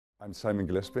I'm Simon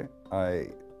Gillespie. I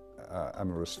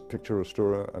am a picture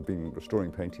restorer. I've been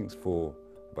restoring paintings for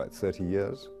about 30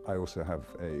 years. I also have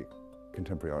a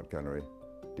contemporary art gallery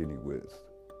dealing with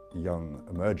young,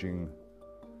 emerging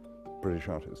British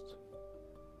artists.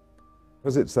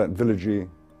 Because it's that villagey,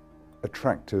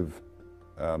 attractive,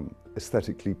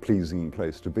 aesthetically pleasing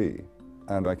place to be,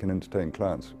 and I can entertain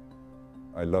clients.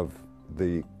 I love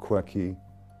the quirky,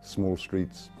 small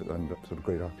streets and sort of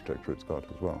great architecture it's got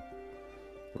as well,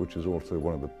 which is also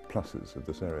one of the pluses of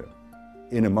this area.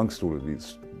 In amongst all of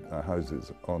these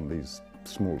houses on these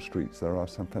small streets, there are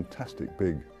some fantastic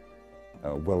big,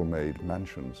 well-made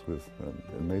mansions with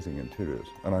amazing interiors,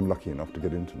 and I'm lucky enough to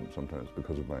get into them sometimes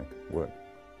because of my work.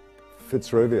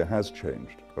 Fitzroy has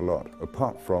changed a lot,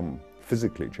 apart from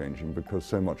physically changing, because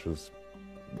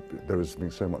there has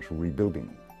been so much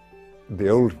rebuilding. The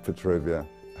old Fitzroy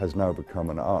has now become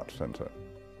an art centre.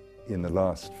 In the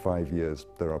last 5 years,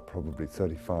 there are probably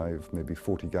 35, maybe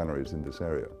 40 galleries in this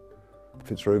area.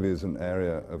 Fitzroy is an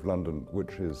area of London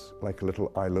which is like a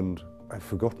little island, a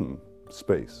forgotten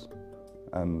space.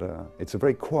 And it's a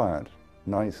very quiet,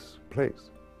 nice place,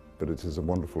 but it is a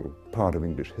wonderful part of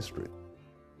English history.